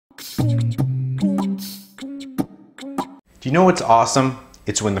Do you know what's awesome?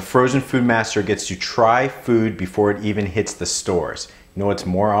 It's when the Frozen Food Master gets to try food before it even hits the stores. You know what's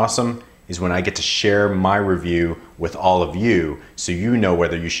more awesome? Is when I get to share my review with all of you so you know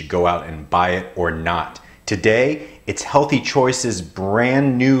whether you should go out and buy it or not. Today, it's Healthy Choice's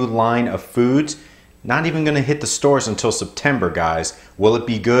brand new line of foods. Not even gonna hit the stores until September, guys. Will it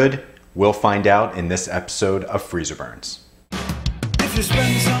be good? We'll find out in this episode of Freezerburns. If you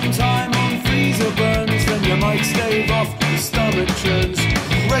spend some time on Freezerburns, then you might stave off the stomach churns.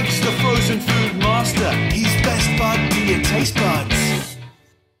 Greg's the frozen food master. He's best bud to your taste buds.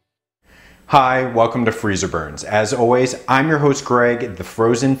 Hi, welcome to Freezerburns. As always, I'm your host Greg, the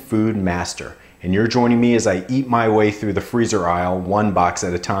frozen food master, and you're joining me as I eat my way through the freezer aisle one box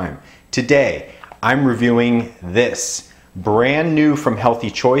at a time. Today, I'm reviewing this, brand new from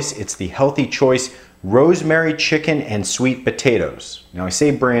Healthy Choice. It's the Healthy Choice Rosemary Chicken and Sweet Potatoes. Now I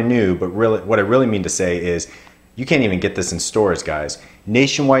say brand new, but really, what I really mean to say is you can't even get this in stores, guys.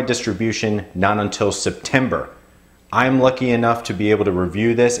 Nationwide distribution, not until September. I'm lucky enough to be able to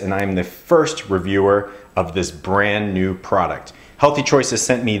review this, and I'm the first reviewer of this brand new product. Healthy Choice has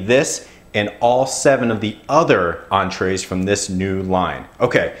sent me this and all 7 of the other entrees from this new line.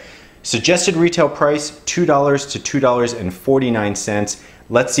 Okay, suggested retail price, $2 to $2.49.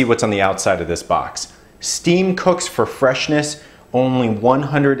 Let's see what's on the outside of this box. Steam cooks for freshness, only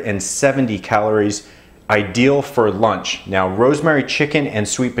 170 calories, ideal for lunch. Now, rosemary chicken and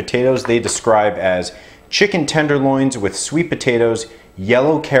sweet potatoes, they describe as chicken tenderloins with sweet potatoes,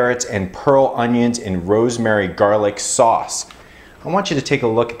 yellow carrots, and pearl onions in rosemary garlic sauce. I want you to take a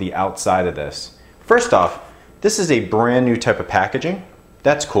look at the outside of this. First off, this is a brand new type of packaging.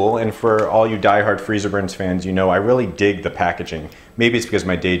 That's cool, and for all you diehard Freezerburns fans, you know I really dig the packaging. Maybe it's because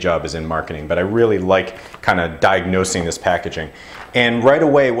my day job is in marketing, but I really like kind of diagnosing this packaging. And right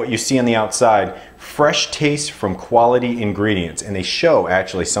away, what you see on the outside, fresh taste from quality ingredients. And they show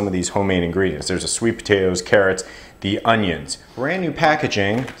actually some of these homemade ingredients. There's the sweet potatoes, carrots, the onions. Brand new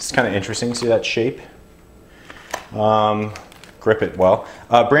packaging. It's kind of interesting. See that shape? Grip it well.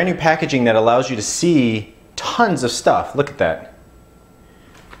 Brand new packaging that allows you to see tons of stuff. Look at that.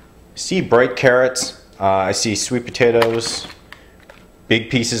 See bright carrots. I see sweet potatoes, big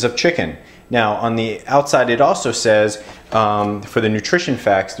pieces of chicken. Now on the outside it also says for the nutrition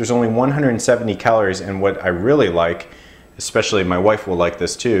facts there's only 170 calories, and what I really like, especially my wife will like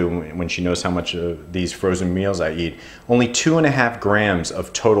this too when she knows how much of these frozen meals I eat, only 2.5 grams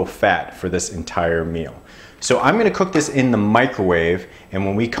of total fat for this entire meal. So I'm going to cook this in the microwave, and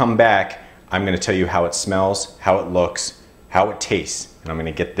when we come back I'm going to tell you how it smells, how it looks, how it tastes, and I'm going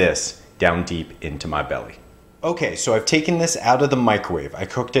to get this down deep into my belly. Okay, so I've taken this out of the microwave. I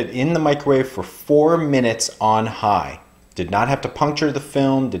cooked it in the microwave for 4 minutes on high. Did not have to puncture the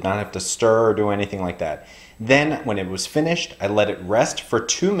film, did not have to stir or do anything like that. Then, when it was finished, I let it rest for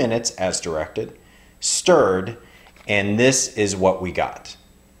 2 minutes as directed, stirred, and this is what we got.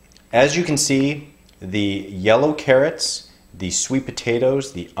 As you can see, the yellow carrots, the sweet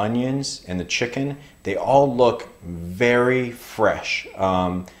potatoes, the onions, and the chicken, they all look very fresh.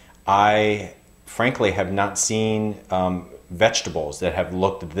 I frankly have not seen vegetables that have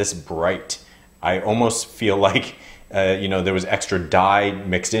looked this bright. I almost feel like you know, there was extra dye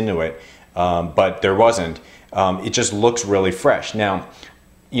mixed into it, but there wasn't. It just looks really fresh. Now,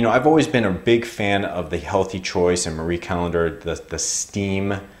 you know, I've always been a big fan of the Healthy Choice and Marie Callender, the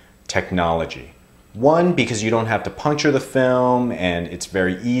steam technology. One, because you don't have to puncture the film and it's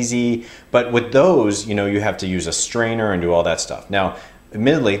very easy, but with those, you know, you have to use a strainer and do all that stuff. Now,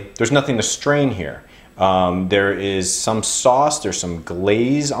 admittedly, there's nothing to strain here. There is some sauce, there's some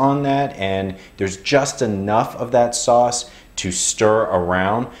glaze on that, and there's just enough of that sauce to stir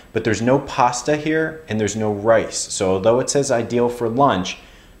around, but there's no pasta here and there's no rice. So although it says ideal for lunch,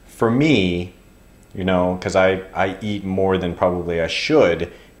 for me, you know, because I eat more than probably I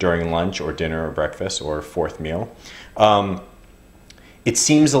should during lunch or dinner or breakfast or 4th meal, it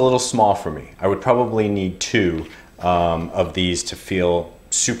seems a little small for me. I would probably need 2 of these to feel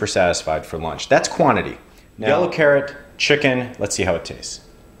super satisfied for lunch. That's quantity. Now, yellow carrot, chicken, let's see how it tastes.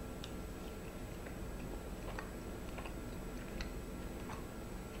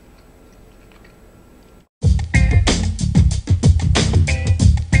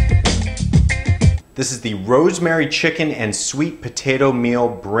 This is the rosemary chicken and sweet potato meal,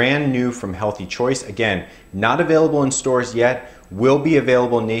 brand new from Healthy Choice. Again, not available in stores yet, will be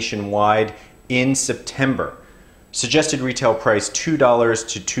available nationwide in September. Suggested retail price $2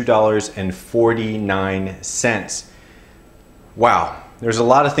 to $2.49. Wow, there's a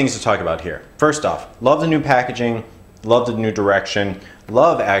lot of things to talk about here. First off, love the new packaging, love the new direction,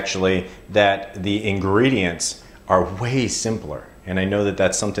 love actually that the ingredients are way simpler. And I know that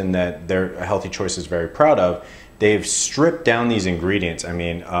that's something that their Healthy Choice is very proud of. They've stripped down these ingredients. I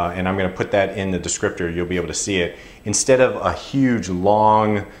mean, and I'm going to put that in the descriptor. You'll be able to see it. Instead of a huge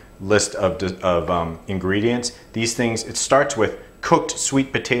long list of ingredients, these things, it starts with cooked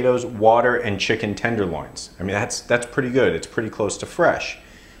sweet potatoes, water, and chicken tenderloins. I mean, that's pretty good. It's pretty close to fresh.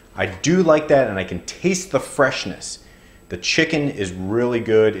 I do like that, and I can taste the freshness. The chicken is really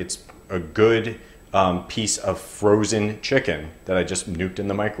good. It's a good piece of frozen chicken that I just nuked in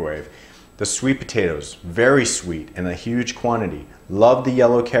the microwave. The sweet potatoes, very sweet and a huge quantity. Love the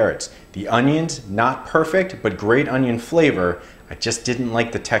yellow carrots. The onions, not perfect, but great onion flavor. I just didn't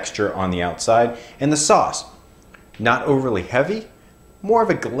like the texture on the outside. And the sauce, not overly heavy, more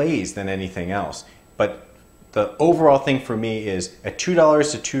of a glaze than anything else. But the overall thing for me is at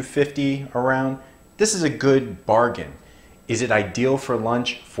 $2 to $2.50 around, this is a good bargain. Is it ideal for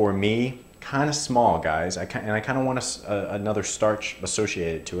lunch? For me, kind of small, guys. And I kind of want another starch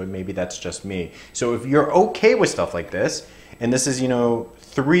associated to it. Maybe that's just me. So if you're okay with stuff like this, and this is, you know,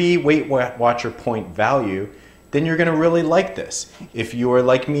 3 Weight Watcher point value, then you're gonna really like this. If you are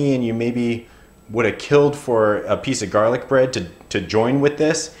like me and you maybe would have killed for a piece of garlic bread to join with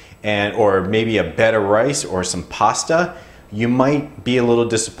this, or maybe a bed of rice or some pasta, you might be a little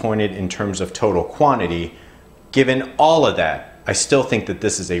disappointed in terms of total quantity. Given all of that, I still think that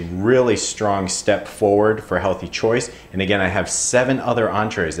this is a really strong step forward for Healthy Choice. And again, I have 7 other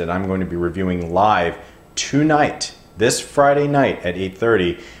entrees that I'm going to be reviewing live tonight, this Friday night at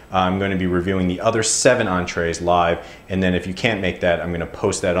 8:30. I'm going to be reviewing the other 7 entrees live. And then if you can't make that, I'm going to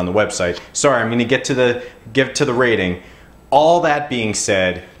post that on the website. Sorry, I'm going to give to the rating. All that being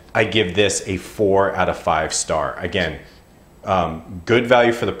said, I give this a 4 out of 5 star. Again, good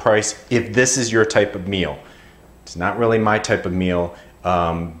value for the price if this is your type of meal. It's not really my type of meal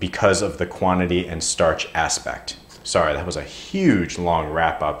because of the quantity and starch aspect. Sorry, that was a huge long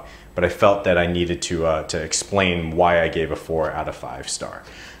wrap up, but I felt that I needed to explain why I gave a 4 out of 5 star.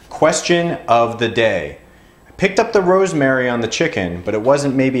 Question of the day. I picked up the rosemary on the chicken, but it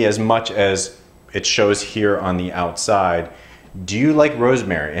wasn't maybe as much as it shows here on the outside. Do you like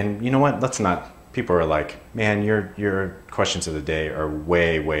rosemary? And you know what? Let's not. People are like, man, your questions of the day are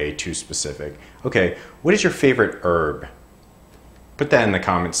way too specific. Okay, what is your favorite herb? Put that in the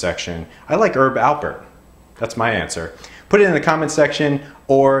comment section. I like Herb Alpert. That's my answer. Put it in the comment section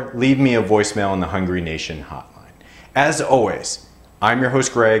or leave me a voicemail on the Hungry Nation hotline. As always, I'm your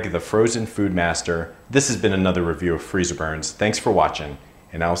host Greg, the Frozen Food Master. This has been another review of Freezerburns. Thanks for watching,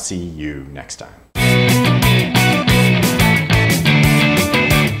 and I'll see you next time.